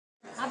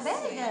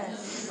bet it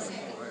does.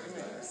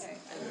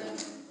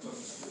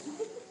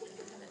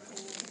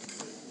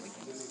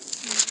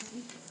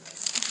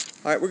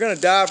 All right, we're going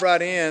to dive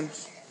right in.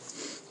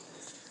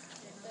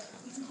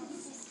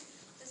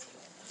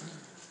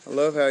 I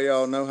love how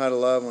y'all know how to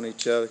love on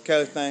each other.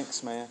 Kelly,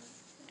 thanks, man.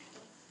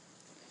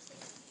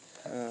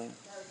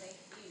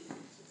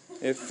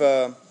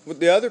 With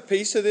the other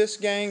piece of this,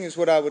 gang, is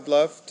what I would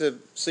love to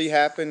see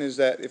happen is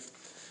that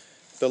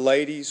if the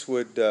ladies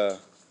would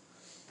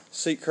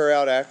seek her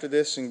out after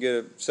this and get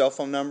a cell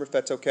phone number, if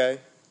that's okay.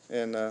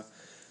 And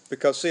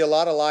because, see, a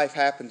lot of life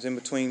happens in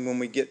between when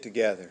we get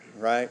together,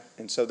 right?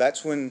 And so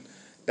that's when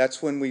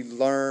we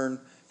learn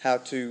how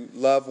to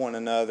love one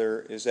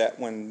another, is that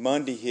when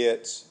Monday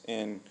hits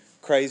and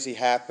crazy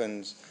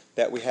happens,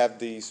 that we have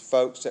these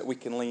folks that we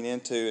can lean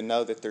into and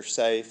know that they're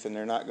safe and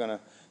they're not going to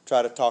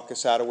try to talk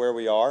us out of where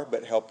we are,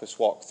 but help us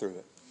walk through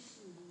it.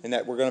 And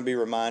that we're going to be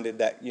reminded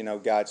that, you know,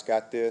 God's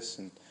got this,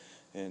 and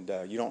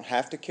you don't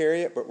have to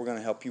carry it, but we're going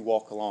to help you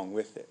walk along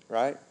with it,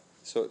 right?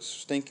 So it's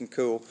stinking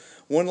cool.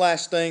 One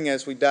last thing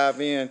as we dive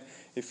in.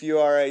 If you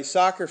are a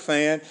soccer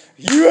fan,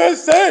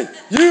 USA!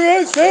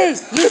 USA!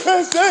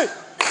 USA!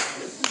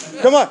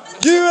 Come on,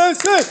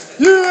 USA!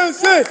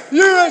 USA!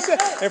 USA!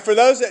 And for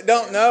those that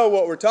don't know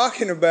what we're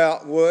talking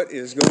about, what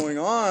is going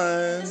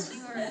on,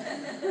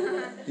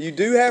 you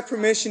do have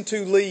permission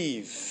to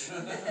leave.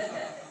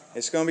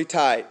 It's going to be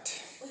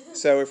tight.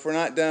 So if we're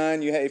not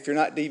done, if you're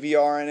not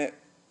DVRing it,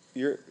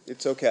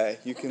 it's okay.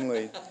 You can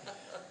leave.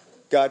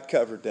 God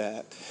covered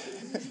that.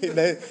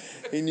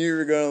 He knew you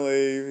were going to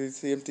leave.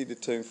 He emptied the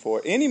tomb for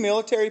it. Any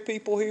military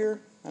people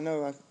here? I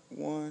know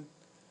one.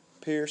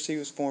 Pierce, he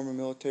was former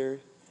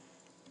military.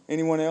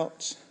 Anyone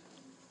else?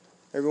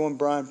 Everyone,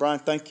 Brian. Brian,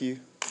 thank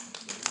you.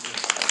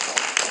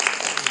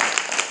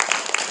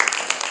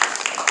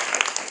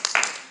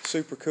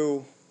 Super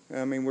cool.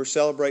 I mean, we're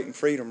celebrating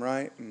freedom,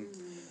 right? And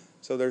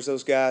so there's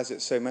those guys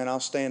that say, man, I'll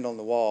stand on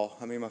the wall.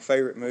 I mean, my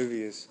favorite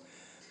movie is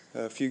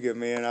A Few Good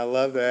Men. I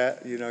love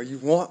that. You know, you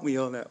want me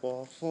on that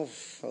wall. Oh,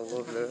 I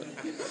love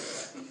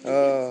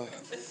that.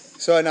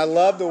 And I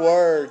love the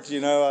words,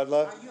 you know. I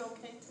love. Are you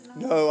okay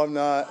tonight? No, I'm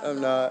not.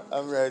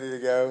 I'm ready to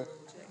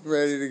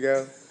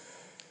go.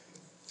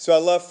 So I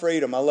love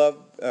freedom. I love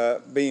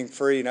being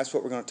free, and that's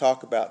what we're going to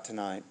talk about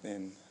tonight.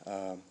 And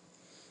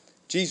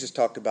Jesus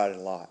talked about it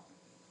a lot.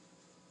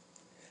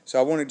 So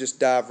I want to just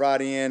dive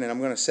right in, and I'm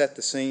going to set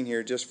the scene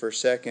here just for a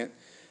second.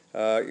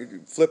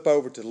 Flip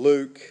over to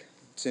Luke.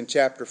 It's in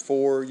chapter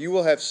 4. You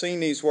will have seen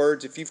these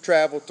words. If you've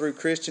traveled through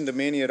Christian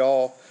Dominion at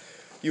all,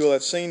 you will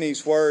have seen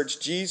these words.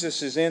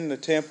 Jesus is in the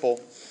temple.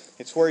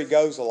 It's where he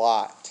goes a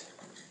lot.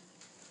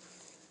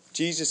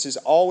 Jesus is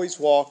always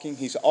walking.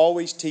 He's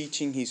always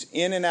teaching. He's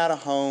in and out of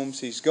homes.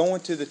 He's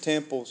going to the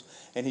temples.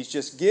 And he's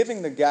just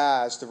giving the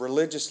guys, the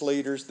religious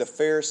leaders, the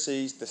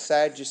Pharisees, the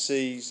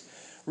Sadducees,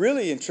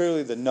 really and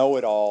truly the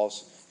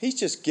know-it-alls, he's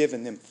just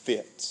giving them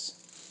fits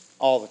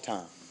all the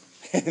time.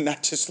 And I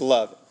just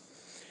love it.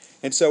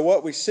 And so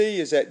what we see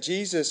is that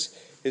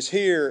Jesus is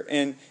here.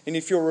 And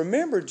if you'll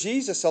remember,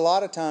 Jesus, a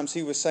lot of times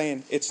he was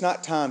saying, it's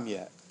not time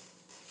yet.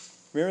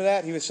 Remember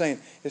that? He was saying,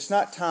 it's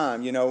not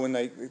time. You know, when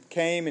they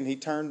came and he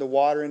turned the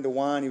water into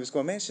wine, he was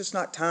going, man, it's just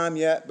not time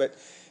yet. But,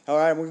 all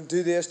right, we're going to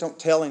do this. Don't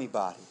tell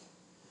anybody.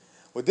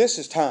 Well, this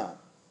is time.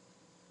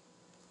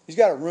 He's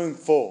got a room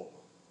full.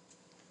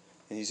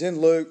 And he's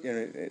in Luke,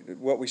 and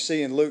what we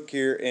see in Luke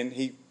here, and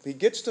he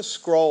gets the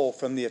scroll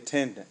from the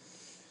attendant.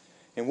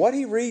 And what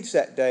he reads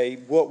that day,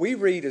 what we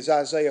read is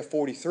Isaiah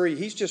 43.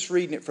 He's just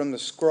reading it from the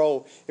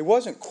scroll. It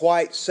wasn't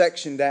quite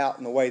sectioned out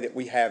in the way that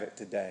we have it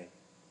today.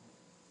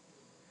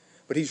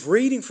 But he's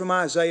reading from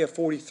Isaiah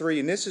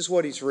 43, and this is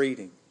what he's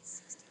reading.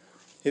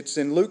 It's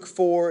in Luke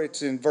 4,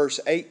 it's in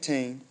verse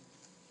 18.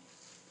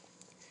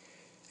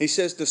 He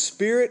says, the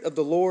Spirit of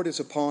the Lord is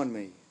upon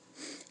me,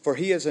 for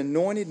he has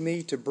anointed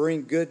me to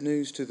bring good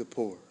news to the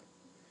poor.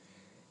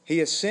 He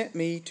has sent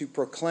me to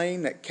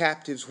proclaim that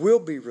captives will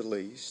be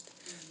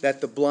released,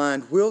 that the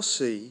blind will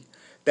see,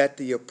 that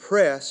the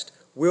oppressed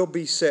will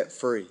be set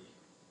free.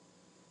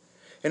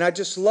 And I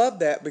just love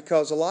that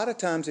because a lot of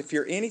times if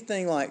you're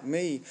anything like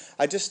me,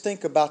 I just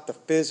think about the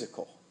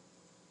physical.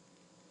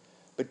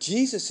 But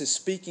Jesus is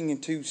speaking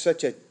into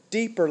such a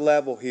deeper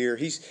level here.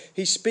 He's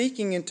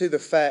speaking into the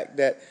fact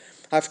that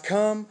I've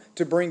come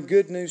to bring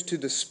good news to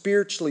the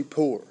spiritually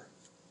poor.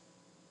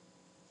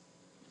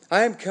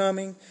 I am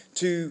coming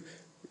to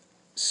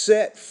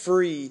set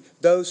free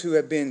those who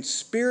have been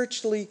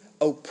spiritually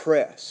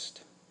oppressed.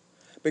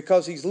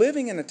 Because he's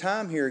living in a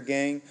time here,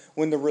 gang,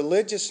 when the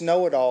religious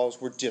know-it-alls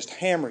would just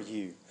hammer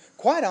you.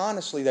 Quite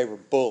honestly, they were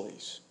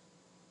bullies.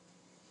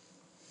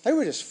 They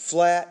were just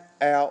flat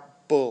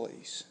out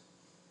bullies.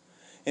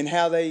 And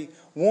how they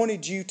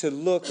wanted you to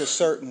look a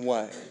certain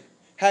way.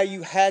 How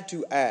you had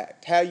to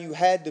act, how you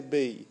had to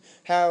be,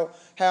 how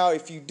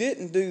if you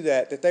didn't do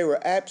that they were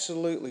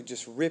absolutely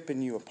just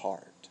ripping you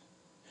apart.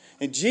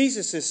 And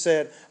Jesus has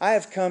said, I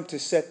have come to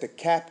set the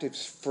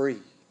captives free,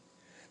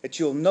 that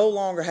you'll no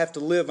longer have to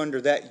live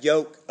under that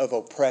yoke of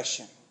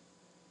oppression.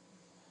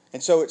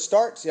 And so it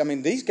starts, I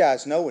mean, these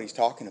guys know what he's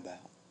talking about.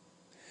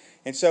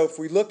 And so if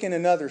we look in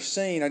another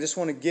scene, I just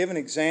want to give an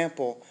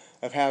example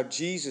of how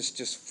Jesus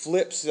just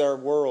flips our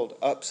world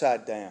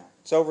upside down.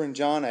 It's over in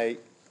John 8.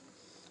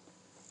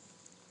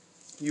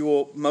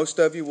 Most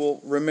of you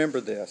will remember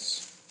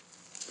this.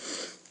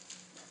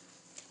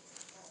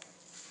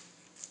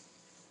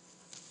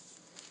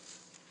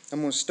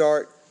 I'm going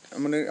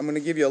to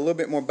give you a little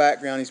bit more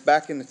background. He's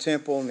back in the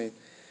temple, and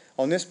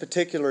on this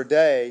particular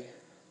day,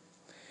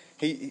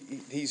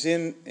 he's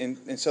in,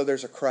 and so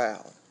there's a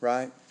crowd,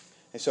 right?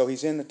 And so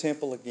he's in the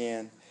temple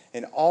again,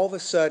 and all of a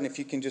sudden, if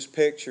you can just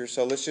picture,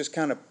 so let's just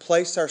kind of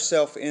place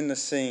ourselves in the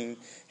scene.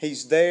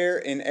 He's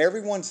there, and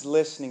everyone's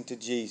listening to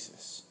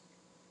Jesus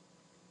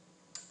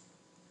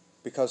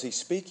because he's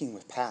speaking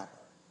with power.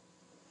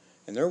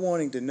 And they're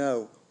wanting to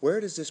know,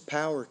 where does this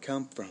power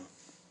come from?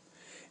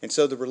 And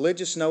so the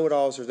religious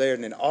know-it-alls are there,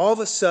 and then all of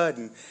a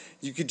sudden,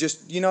 you could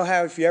just, you know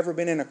how if you've ever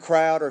been in a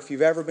crowd or if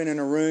you've ever been in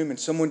a room and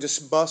someone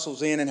just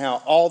bustles in and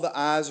how all the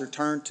eyes are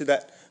turned to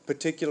that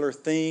particular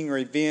thing or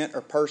event or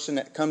person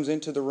that comes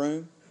into the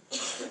room?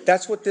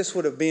 That's what this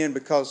would have been,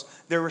 because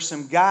there were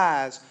some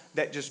guys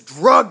that just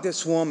drugged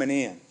this woman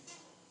in.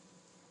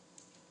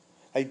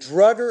 They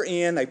drug her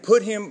in, they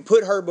put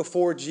her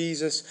before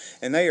Jesus,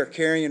 and they are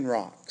carrying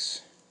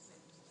rocks.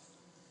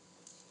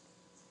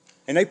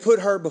 And they put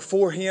her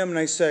before him and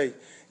they say,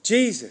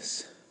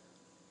 Jesus,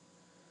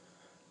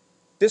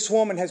 this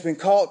woman has been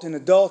caught in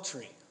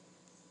adultery.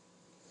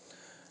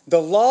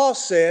 The law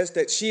says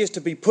that she is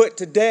to be put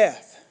to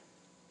death.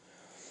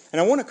 And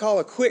I want to call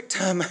a quick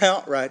time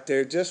out right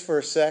there just for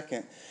a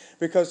second,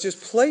 because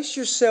just place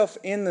yourself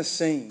in the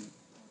scene.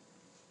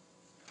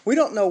 We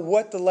don't know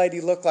what the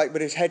lady looked like,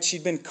 but had she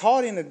been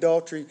caught in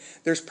adultery,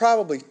 there's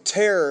probably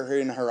terror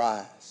in her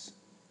eyes.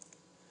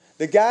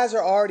 The guys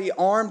are already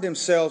armed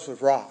themselves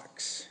with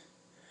rocks.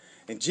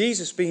 And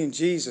Jesus being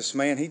Jesus,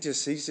 man, he's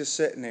just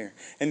sitting there.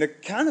 And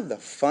the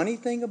funny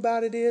thing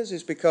about it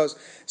is because,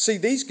 see,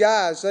 these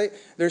guys,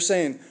 they're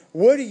saying,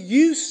 what do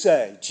you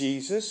say,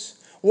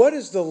 Jesus? What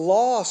does the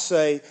law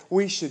say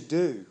we should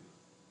do?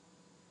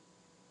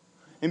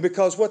 And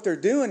because what they're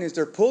doing is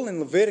they're pulling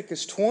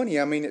Leviticus 20.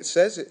 I mean, it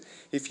says it.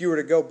 If you were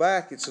to go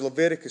back, it's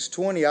Leviticus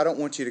 20. I don't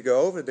want you to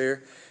go over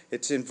there.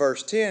 It's in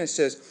verse 10. It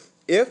says,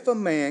 if a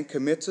man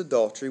commits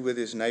adultery with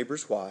his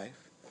neighbor's wife,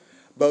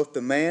 both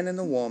the man and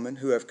the woman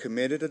who have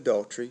committed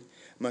adultery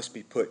must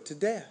be put to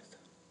death.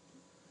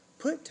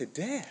 Put to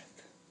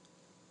death.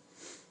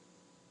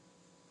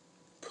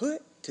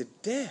 Put to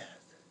death.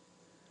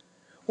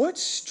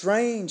 What's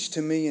strange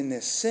to me in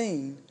this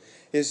scene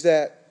is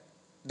that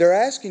they're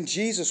asking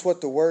Jesus what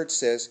the Word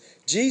says.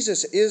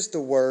 Jesus is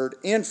the Word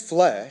in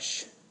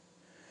flesh.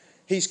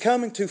 He's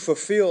coming to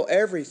fulfill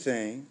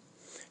everything.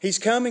 He's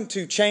coming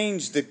to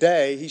change the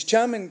day. He's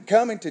coming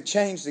to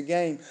change the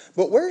game.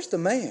 But where's the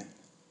man?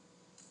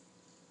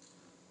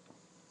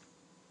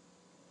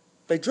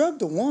 They drugged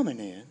the woman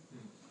in.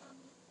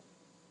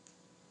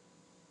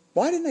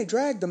 Why didn't they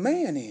drag the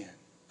man in?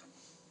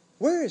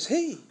 Where is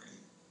he?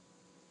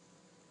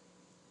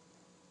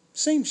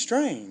 Seems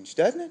strange,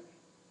 doesn't it?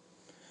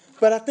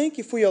 But I think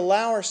if we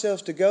allow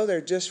ourselves to go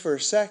there just for a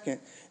second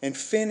and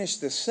finish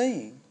the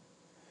scene,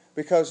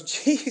 because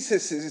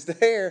Jesus is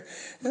there,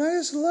 and I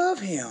just love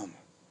him.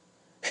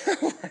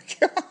 Oh my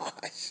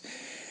gosh.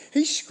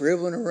 He's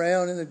scribbling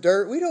around in the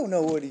dirt. We don't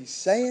know what he's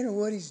saying or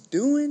what he's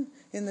doing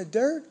in the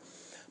dirt.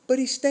 But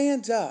he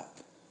stands up.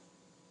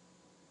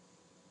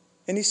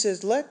 And he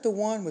says, let the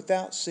one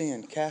without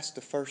sin cast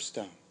the first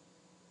stone.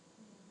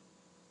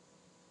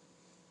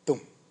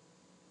 Thump.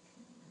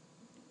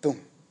 Thump.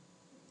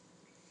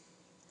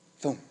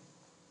 Thump.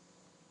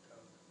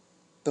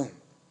 Thump.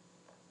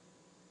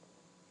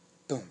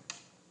 Thump.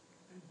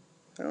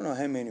 I don't know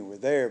how many were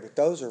there, but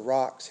those are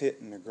rocks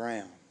hitting the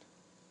ground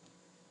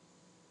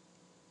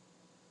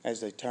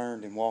as they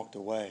turned and walked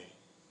away.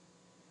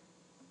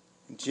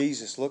 And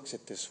Jesus looks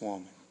at this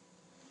woman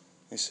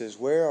and says,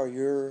 where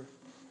are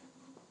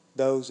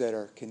those that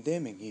are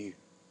condemning you?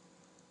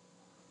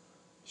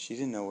 She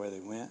didn't know where they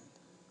went.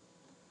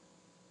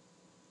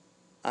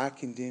 I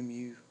condemn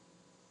you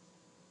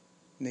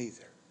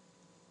neither.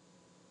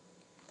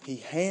 He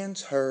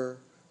hands her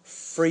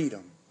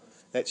freedom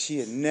that she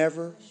had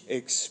never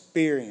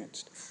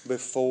experienced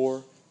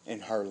before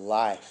in her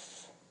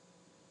life.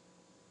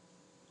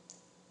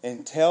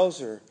 And tells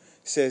her,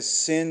 says,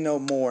 sin no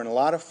more. And a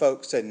lot of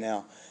folks said,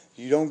 now,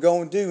 you don't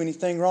go and do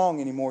anything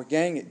wrong anymore.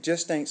 Gang, it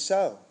just ain't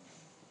so.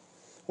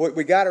 What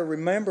we got to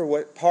remember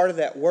what part of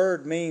that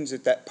word means,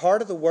 that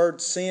part of the word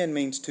sin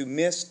means to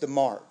miss the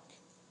mark,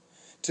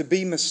 to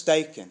be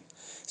mistaken.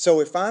 So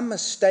if I'm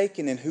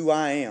mistaken in who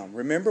I am,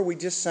 remember we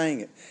just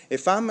sang it.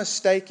 If I'm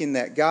mistaken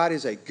that God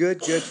is a good,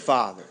 good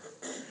Father,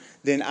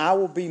 then I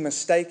will be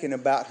mistaken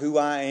about who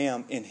I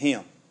am in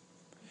Him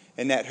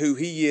and that who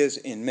He is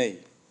in me.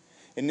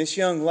 And this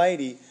young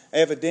lady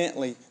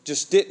evidently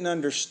just didn't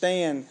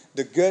understand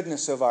the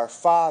goodness of our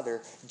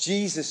Father.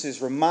 Jesus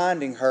is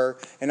reminding her,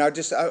 and I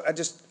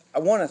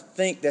want to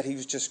think that He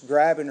was just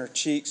grabbing her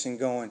cheeks and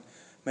going,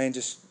 man,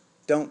 just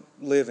don't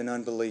live in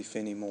unbelief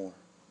anymore.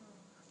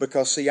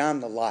 Because see,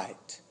 I'm the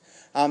light.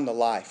 I'm the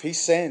life.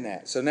 He's saying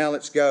that. So now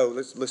let's go.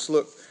 Let's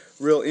look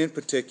real in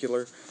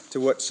particular to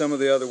what some of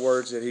the other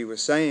words that he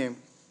was saying.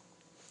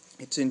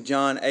 It's in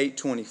John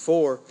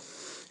 8:24.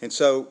 And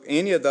so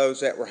any of those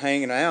that were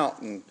hanging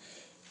out and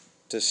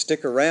to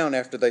stick around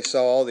after they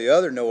saw all the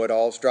other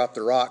know-it-alls drop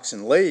the rocks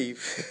and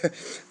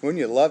leave, wouldn't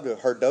you love to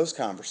have heard those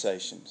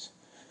conversations?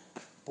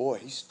 Boy,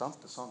 he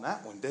stumped us on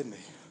that one, didn't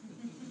he?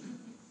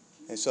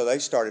 And so they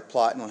started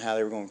plotting on how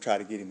they were going to try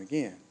to get him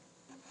again.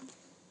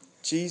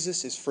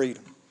 Jesus is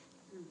freedom.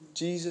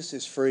 Jesus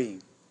is free.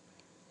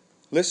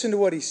 Listen to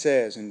what he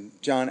says in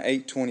John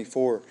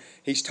 8:24.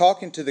 He's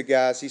talking to the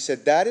guys. He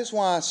said, that is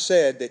why I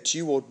said that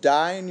you will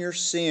die in your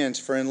sins,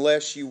 for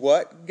unless you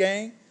what,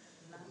 gang?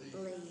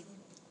 Believe.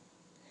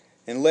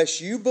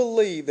 Unless you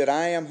believe that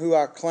I am who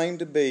I claim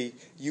to be,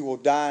 you will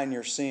die in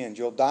your sins.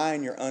 You'll die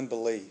in your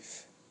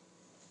unbelief.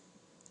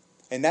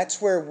 And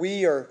that's where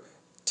we are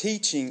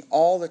teaching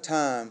all the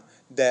time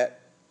that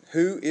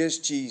who is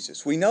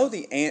Jesus? We know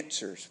the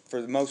answers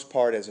for the most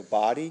part as a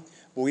body,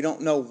 but we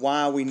don't know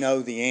why we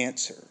know the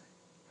answer.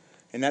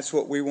 And that's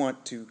what we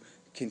want to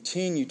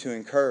continue to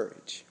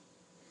encourage.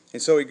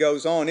 And so he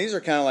goes on. These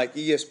are kind of like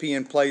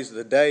ESPN plays of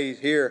the day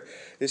here.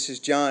 This is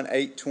John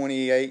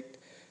 8:28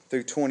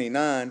 through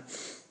 29.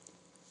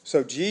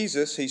 So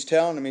Jesus, he's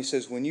telling them, he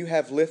says, when you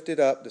have lifted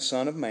up the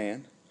Son of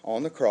Man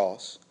on the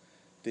cross,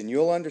 then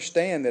you'll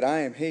understand that I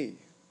am He.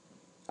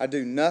 I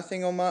do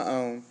nothing on my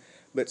own,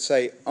 but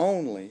say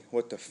only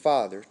what the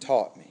Father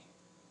taught me.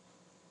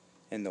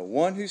 And the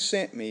one who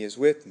sent me is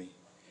with me.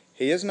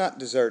 He has not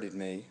deserted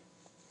me,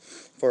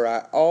 for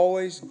I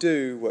always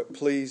do what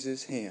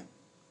pleases Him.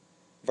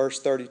 Verse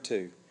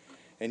 32.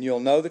 And you'll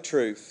know the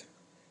truth,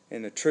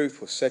 and the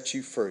truth will set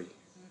you free.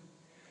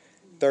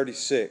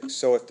 36.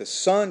 So if the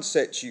Son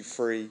sets you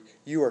free,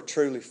 you are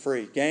truly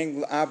free.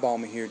 Gang, eyeball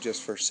me here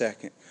just for a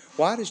second.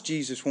 Why does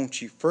Jesus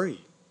want you free?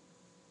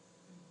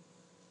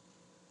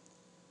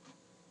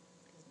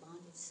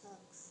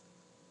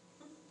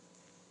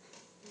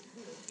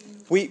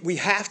 We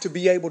have to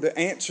be able to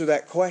answer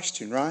that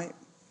question, right?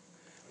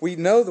 We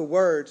know the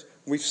words.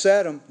 We've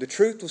said them. The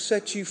truth will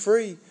set you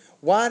free.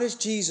 Why does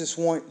Jesus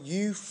want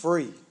you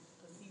free?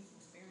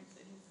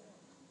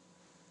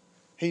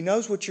 He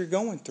knows what you're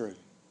going through.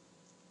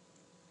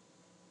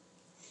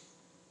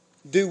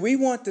 Do we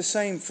want the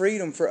same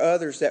freedom for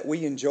others that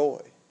we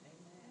enjoy?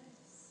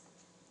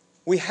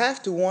 We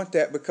have to want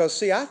that because,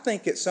 see, I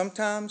think that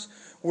sometimes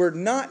we're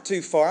not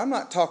too far. I'm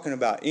not talking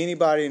about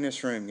anybody in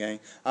this room, gang.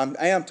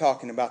 I am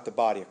talking about the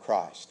body of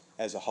Christ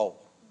as a whole.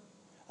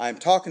 I am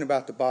talking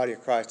about the body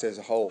of Christ as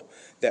a whole.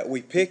 That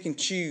we pick and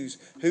choose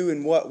who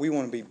and what we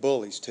want to be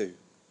bullies to.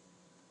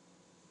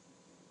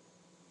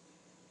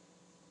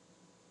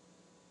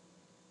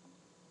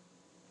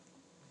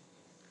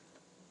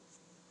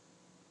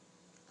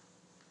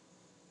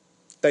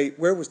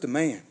 Where was the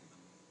man?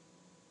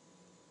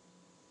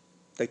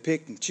 They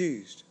picked and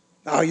chose.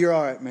 Oh, you're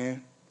all right,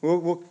 man.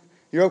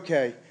 You're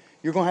okay.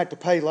 You're going to have to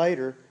pay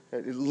later,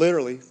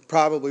 literally,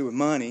 probably with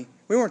money.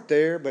 We weren't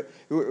there, but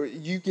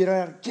you get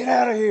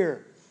out of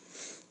here.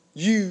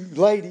 You,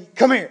 lady,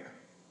 come here.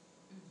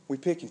 We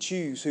pick and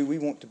choose who we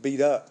want to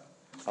beat up.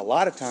 A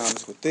lot of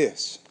times with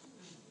this.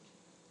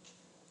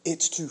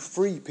 It's to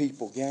free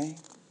people, gang.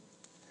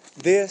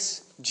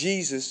 This,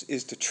 Jesus,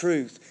 is the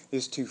truth,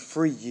 is to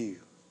free you.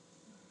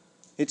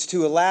 It's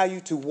to allow you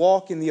to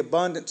walk in the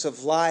abundance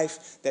of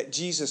life that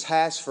Jesus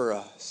has for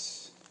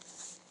us.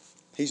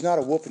 He's not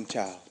a whooping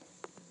child.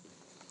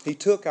 He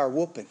took our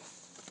whooping.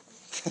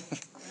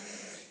 It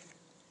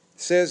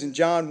says in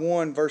John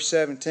 1 verse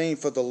 17,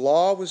 for the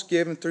law was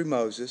given through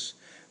Moses,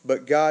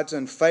 but God's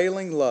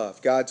unfailing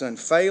love, God's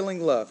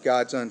unfailing love,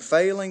 God's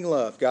unfailing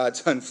love,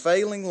 God's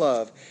unfailing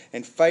love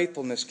and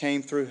faithfulness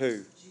came through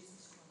who?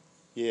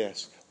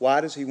 Yes.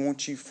 Why does He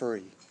want you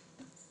free?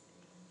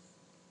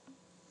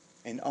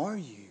 And are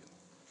you?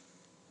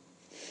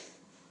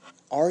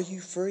 Are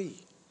you free?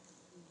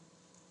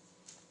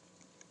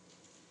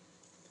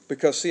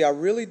 Because, see, I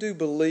really do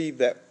believe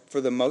that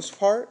for the most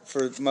part,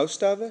 for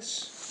most of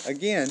us,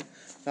 again,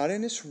 not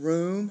in this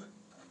room,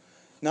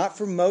 not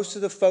for most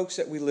of the folks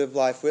that we live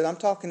life with. I'm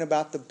talking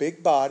about the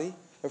big body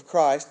of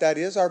Christ. That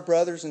is our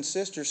brothers and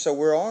sisters, so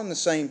we're all on the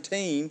same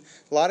team.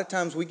 A lot of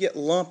times we get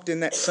lumped in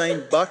that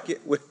same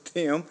bucket with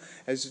them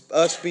as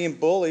us being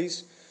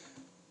bullies.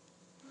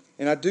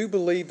 And I do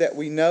believe that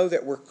we know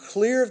that we're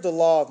clear of the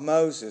law of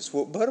Moses.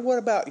 Well, but what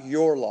about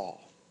your law?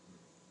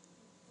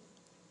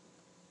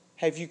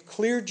 Have you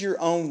cleared your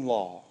own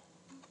law?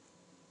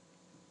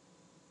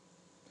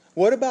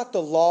 What about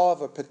the law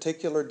of a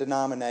particular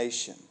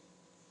denomination?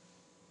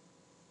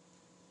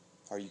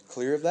 Are you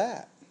clear of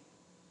that?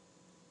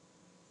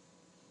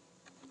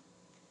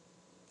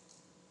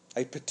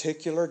 A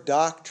particular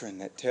doctrine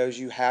that tells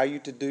you how you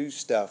to do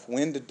stuff,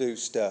 when to do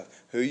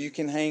stuff, who you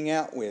can hang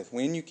out with,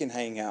 when you can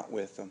hang out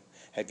with them.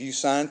 Have you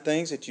signed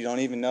things that you don't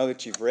even know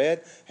that you've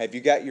read? Have you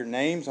got your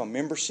names on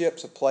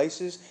memberships of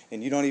places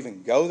and you don't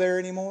even go there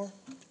anymore?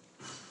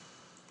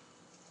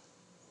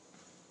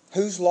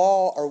 Whose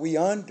law are we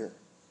under?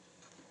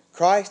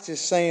 Christ is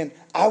saying,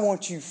 I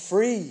want you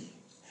free.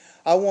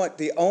 I want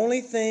the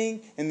only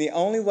thing and the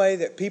only way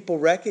that people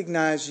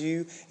recognize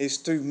you is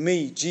through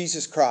me,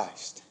 Jesus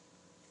Christ.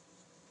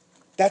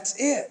 That's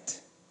it.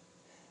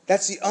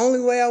 That's the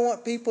only way I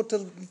want people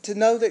to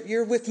know that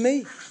you're with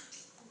me.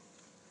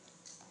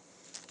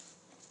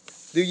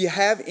 Do you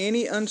have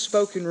any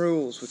unspoken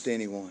rules with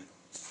anyone?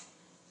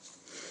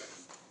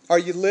 Are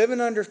you living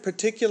under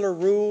particular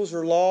rules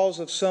or laws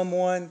of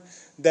someone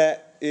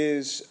that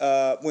is,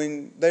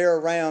 when they're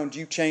around,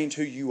 you change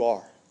who you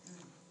are?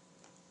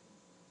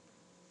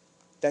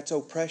 That's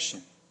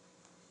oppression.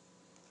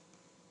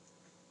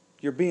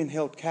 You're being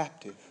held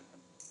captive.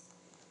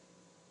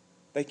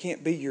 They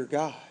can't be your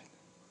God.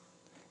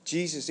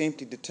 Jesus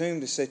emptied the tomb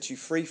to set you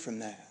free from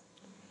that.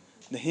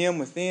 The Him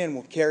within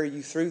will carry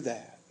you through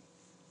that.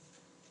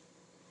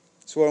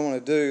 So what I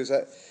want to do is,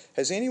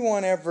 has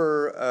anyone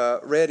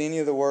ever read any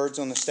of the words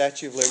on the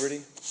Statue of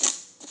Liberty?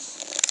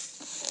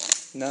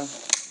 No?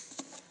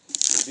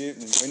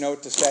 We know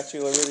what the Statue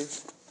of Liberty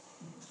is?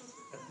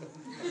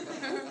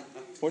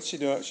 What's she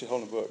doing? She's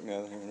holding a book now,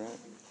 right?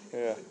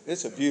 Yeah.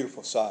 It's a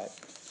beautiful sight.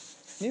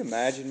 Can you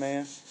imagine,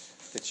 man,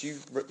 that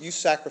you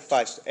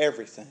sacrificed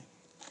everything?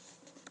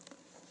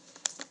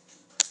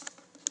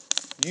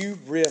 You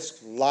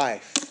risked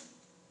life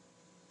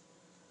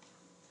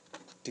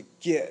to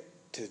get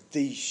to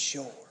these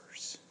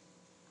shores.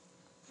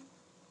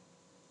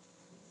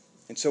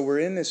 And so we're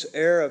in this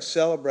era of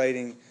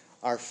celebrating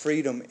our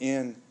freedom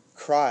in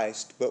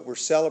Christ, but we're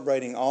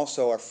celebrating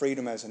also our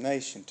freedom as a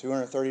nation.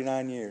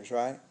 239 years,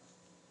 right?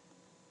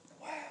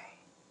 Wow.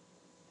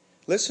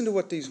 Listen to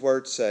what these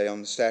words say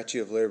on the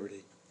Statue of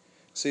Liberty.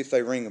 See if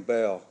they ring a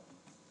bell.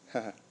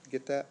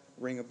 Get that?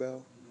 Ring a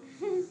bell?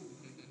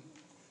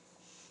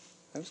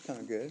 That was kind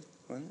of good,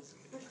 wasn't it?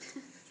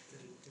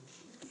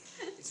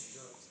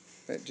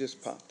 It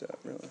just popped up,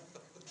 really.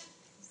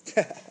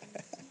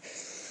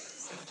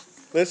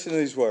 Listen to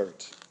these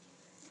words.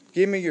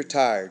 Give me your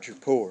tired, your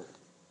poor,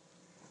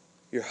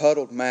 your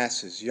huddled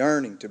masses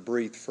yearning to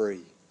breathe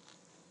free.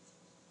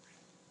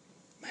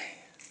 Man,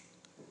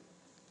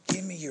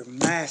 give me your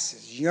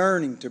masses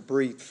yearning to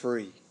breathe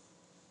free.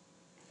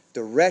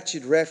 The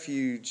wretched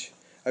refuge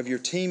of your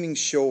teeming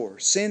shore.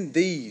 Send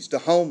these, the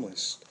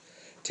homeless,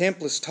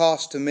 templess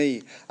tossed to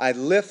me. I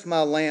lift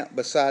my lamp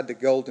beside the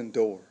golden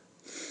door.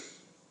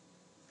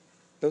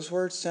 Those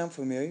words sound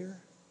familiar?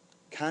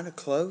 Kind of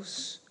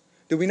close?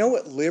 Do we know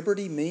what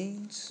liberty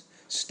means?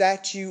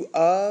 Statue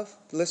of,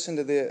 listen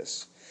to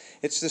this.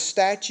 It's the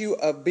statue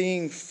of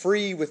being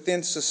free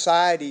within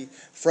society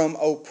from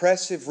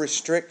oppressive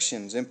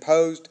restrictions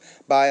imposed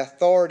by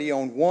authority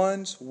on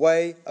one's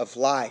way of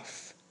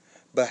life,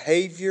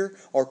 behavior,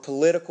 or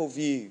political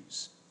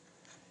views.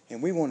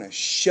 And we want to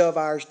shove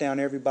ours down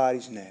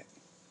everybody's neck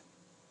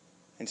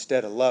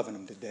instead of loving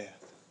them to death.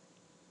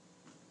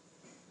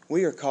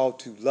 We are called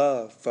to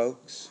love,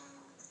 folks.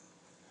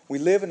 We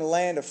live in a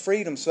land of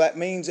freedom, so that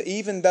means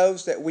even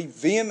those that we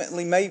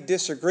vehemently may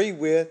disagree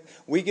with,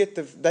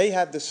 they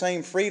have the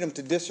same freedom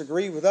to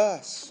disagree with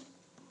us.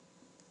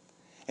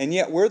 And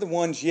yet we're the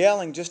ones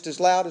yelling just as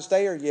loud as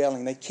they are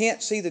yelling. They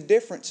can't see the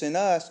difference in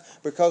us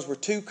because we're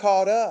too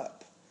caught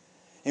up.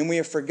 And we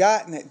have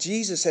forgotten that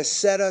Jesus has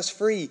set us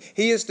free.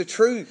 He is the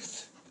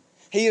truth.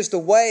 He is the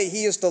way.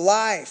 He is the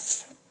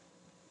life.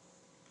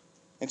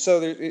 And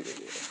so,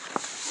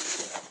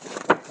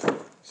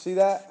 see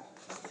that?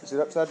 Is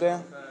it upside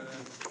down?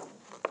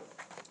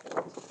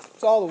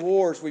 It's all the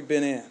wars we've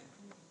been in.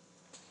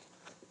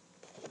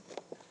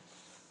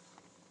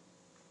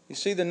 You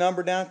see the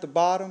number down at the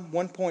bottom?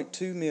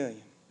 1.2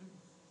 million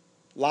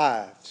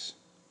lives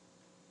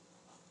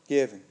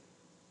given,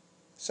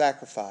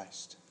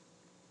 sacrificed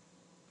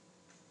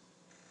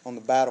on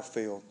the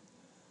battlefield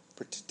to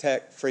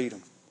protect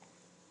freedom.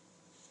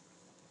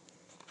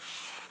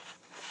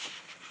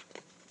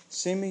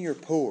 Send me your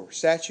poor,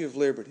 Statue of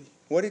Liberty.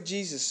 What did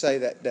Jesus say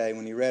that day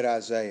when he read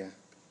Isaiah?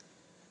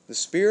 The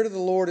Spirit of the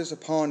Lord is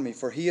upon me,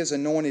 for He has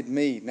anointed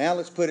me. Now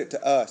let's put it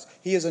to us.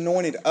 He has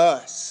anointed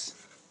us.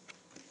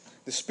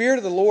 The Spirit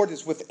of the Lord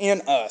is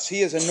within us.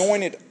 He has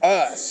anointed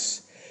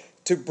us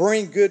to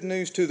bring good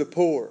news to the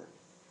poor.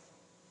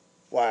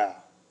 Wow.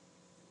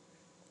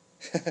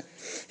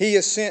 He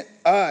has sent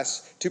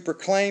us to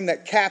proclaim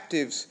that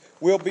captives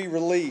will be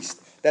released,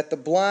 that the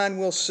blind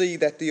will see,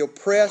 that the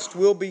oppressed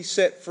will be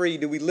set free.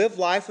 Do we live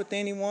life with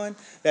anyone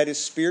that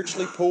is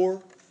spiritually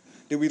poor?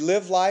 Do we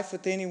live life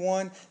with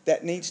anyone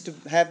that needs to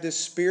have this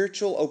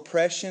spiritual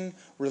oppression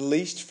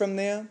released from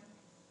them?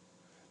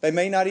 They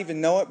may not even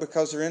know it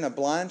because they're in a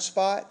blind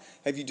spot.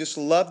 Have you just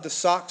loved the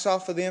socks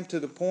off of them to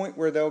the point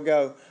where they'll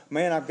go,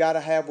 man, I've got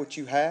to have what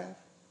you have?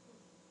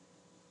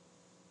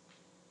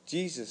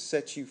 Jesus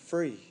sets you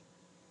free.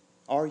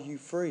 Are you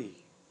free?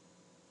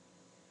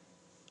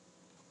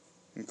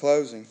 In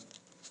closing,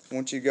 I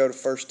want you to go to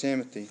 1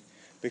 Timothy.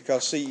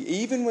 Because, see,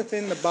 even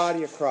within the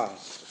body of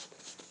Christ,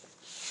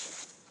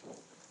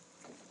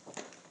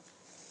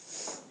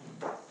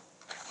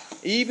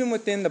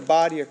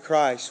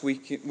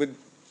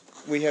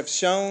 we have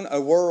shown a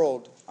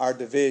world our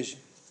division.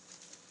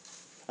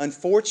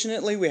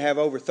 Unfortunately, we have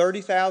over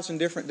 30,000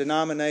 different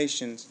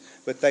denominations,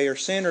 but they are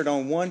centered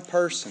on one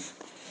person.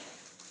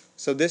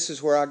 So this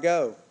is where I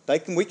go.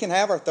 We can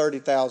have our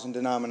 30,000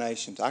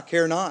 denominations. I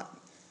care not.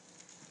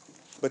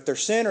 But they're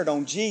centered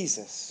on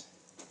Jesus.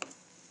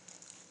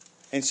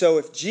 And so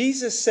if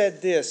Jesus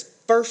said this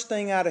first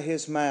thing out of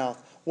His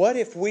mouth, what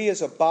if we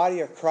as a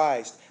body of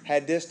Christ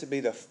had this to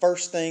be the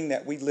first thing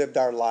that we lived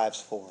our lives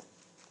for?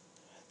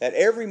 That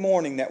every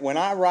morning, that when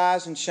I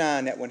rise and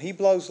shine, that when He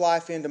blows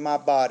life into my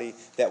body,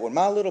 that when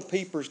my little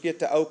peepers get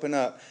to open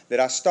up,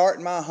 that I start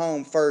in my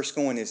home first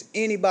going, is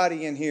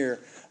anybody in here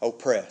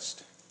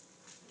oppressed?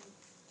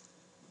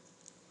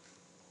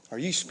 Are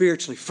you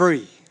spiritually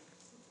free?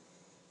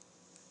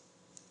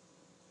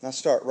 And I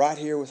start right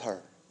here with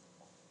her.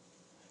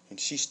 And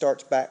she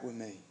starts back with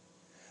me.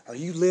 Are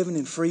you living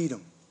in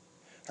freedom?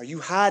 Are you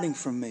hiding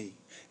from me?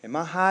 Am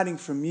I hiding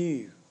from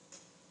you?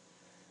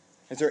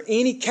 Is there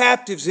any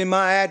captives in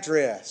my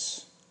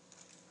address?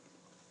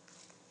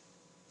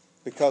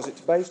 Because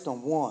it's based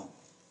on one.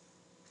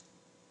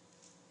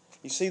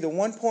 You see, the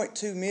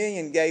 1.2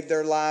 million gave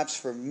their lives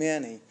for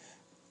many.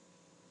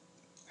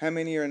 How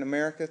many are in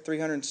America?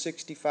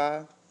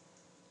 365?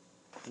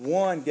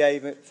 One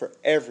gave it for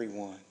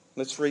everyone.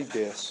 Let's read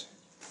this.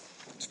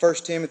 It's 1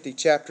 Timothy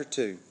chapter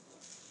 2.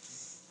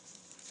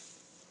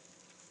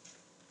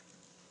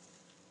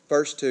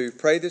 Verse 2.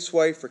 Pray this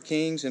way for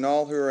kings and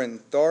all who are in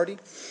authority,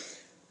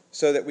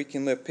 so that we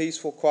can live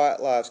peaceful,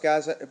 quiet lives.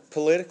 Guys,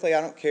 politically,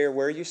 I don't care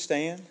where you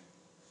stand.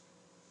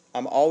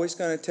 I'm always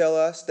going to tell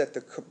us that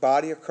the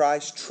body of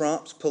Christ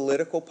trumps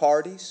political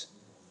parties.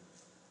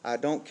 I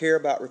don't care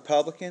about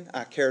Republican.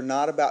 I care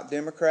not about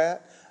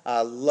Democrat.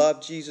 I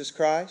love Jesus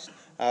Christ.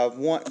 I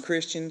want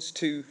Christians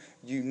to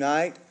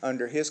unite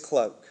under His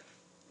cloak.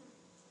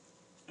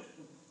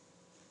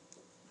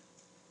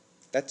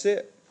 That's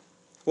it.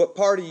 What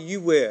party are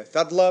you with?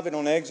 I'd love it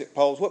on exit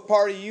polls. What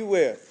party are you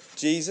with?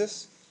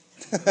 Jesus?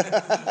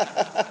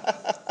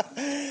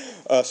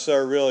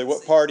 Sir, really,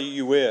 what party are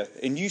you with?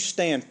 And you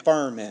stand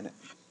firm in it.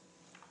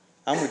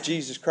 I'm with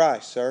Jesus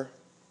Christ, sir.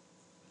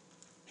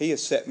 He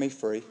has set me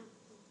free.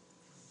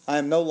 I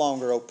am no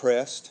longer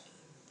oppressed.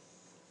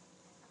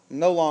 I'm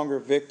no longer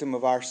a victim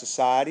of our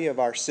society, of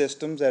our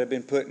systems that have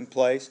been put in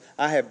place.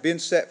 I have been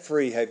set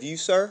free. Have you,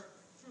 sir?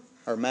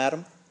 Or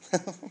madam?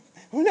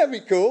 Wouldn't that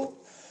be cool?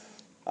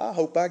 I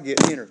hope I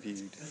get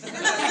interviewed.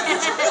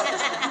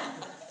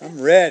 I'm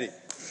ready.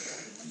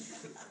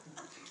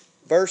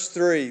 Verse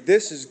 3,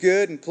 this is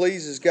good and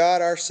pleases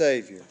God our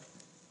Savior.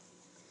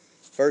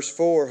 Verse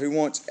 4, who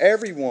wants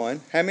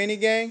everyone, how many,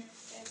 gang?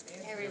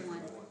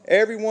 Everyone.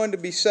 Everyone to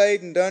be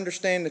saved and to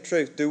understand the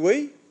truth. Do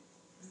we?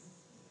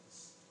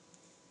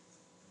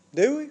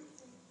 Do we?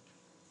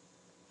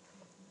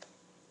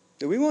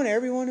 Do we want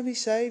everyone to be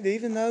saved,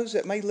 even those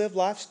that may live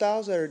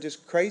lifestyles that are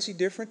just crazy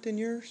different than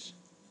yours?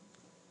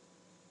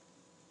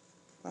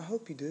 I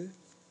hope you do.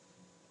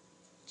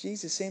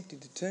 Jesus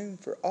emptied the tomb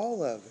for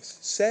all of us.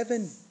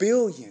 7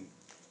 billion.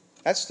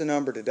 That's the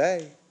number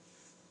today.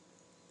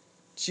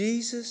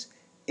 Jesus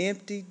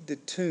emptied the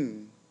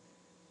tomb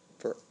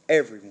for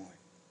everyone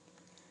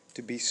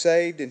to be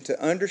saved and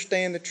to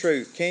understand the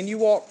truth. Can you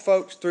walk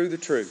folks through the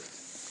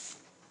truth?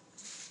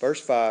 Verse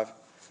 5.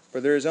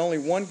 For there is only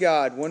one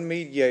God, one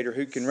mediator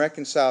who can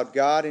reconcile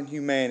God and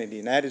humanity,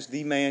 and that is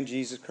the man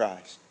Jesus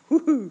Christ.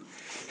 Woo-hoo.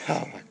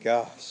 Oh my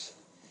gosh.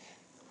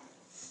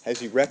 Has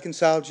He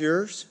reconciled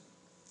yours?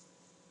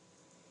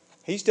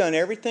 He's done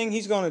everything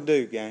He's going to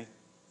do, gang.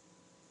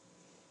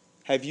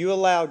 Have you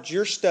allowed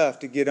your stuff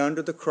to get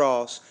under the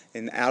cross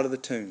and out of the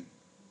tomb?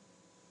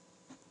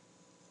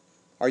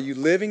 Are you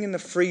living in the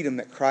freedom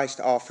that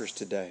Christ offers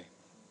today?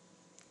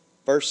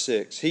 Verse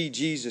 6, He,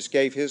 Jesus,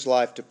 gave His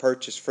life to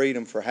purchase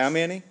freedom for how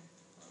many?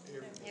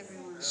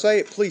 Everyone. Say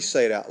it, please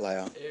say it out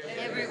loud.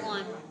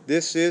 Everyone.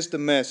 This is the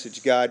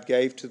message God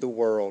gave to the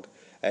world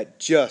at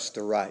just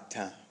the right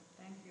time.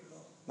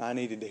 I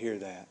needed to hear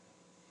that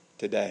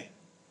today.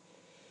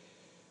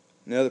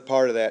 Another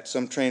part of that,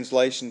 some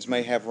translations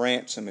may have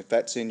ransom if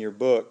that's in your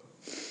book.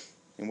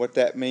 And what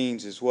that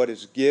means is what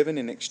is given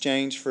in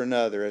exchange for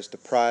another as the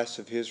price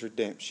of His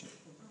redemption.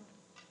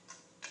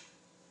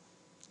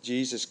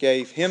 Jesus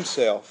gave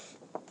Himself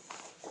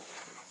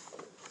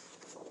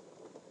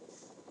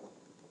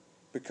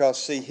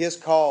because, see, His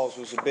cause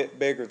was a bit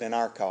bigger than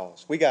our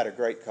cause. We got a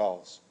great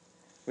cause.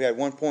 We had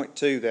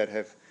 1.2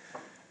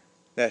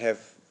 that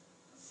have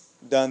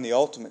done the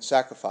ultimate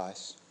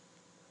sacrifice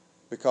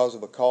because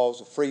of a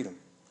cause of freedom.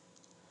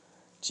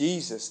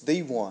 Jesus,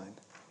 the one,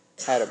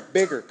 had a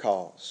bigger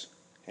cause,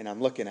 and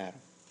I'm looking at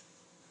Him.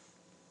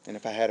 And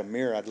if I had a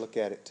mirror, I'd look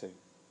at it too.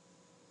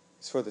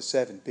 It's for the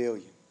 7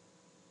 billion.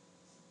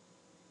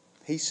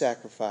 He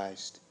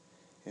sacrificed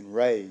and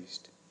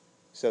raised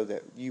so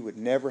that you would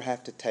never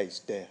have to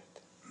taste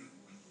death.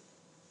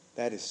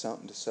 That is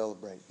something to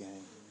celebrate,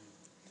 gang.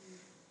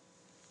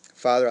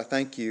 Father, I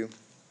thank You.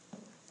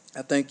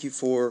 I thank You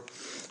for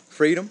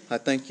freedom. I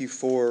thank You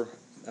for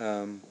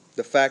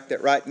the fact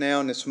that right now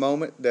in this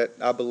moment that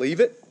I believe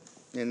it.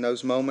 In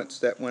those moments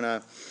that when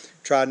I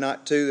try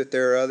not to, that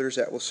there are others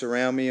that will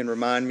surround me and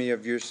remind me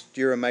of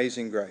your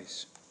amazing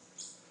grace.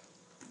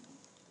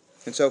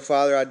 And so,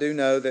 Father, I do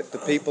know that the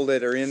people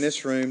that are in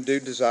this room do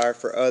desire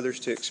for others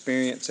to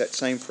experience that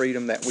same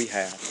freedom that we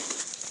have.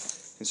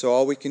 And so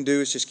all we can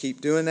do is just keep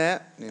doing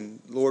that.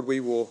 And Lord, we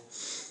will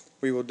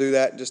do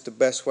that just the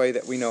best way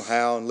that we know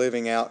how, and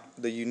living out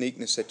the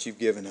uniqueness that you've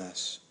given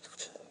us.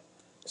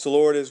 So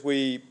Lord, as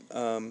we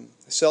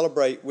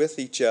celebrate with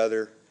each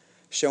other,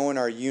 showing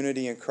our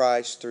unity in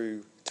Christ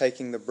through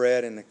taking the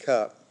bread and the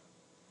cup,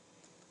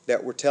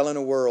 that we're telling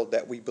the world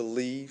that we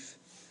believe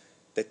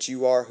that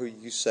you are who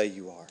you say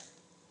you are.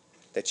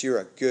 That you're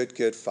a good,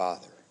 good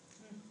Father.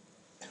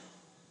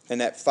 And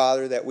that,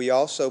 Father, that we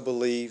also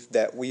believe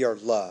that we are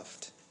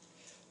loved.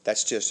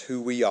 That's just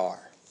who we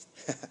are.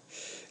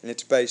 And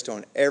it's based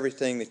on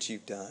everything that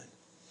you've done.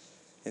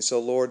 And so,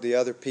 Lord, the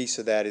other piece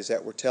of that is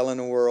that we're telling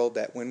the world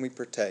that when we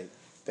partake,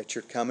 that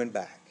you're coming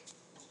back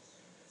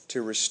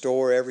to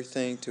restore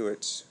everything to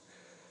its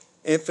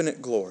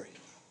infinite glory.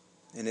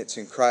 And it's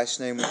in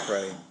Christ's name we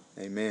pray.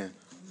 Amen.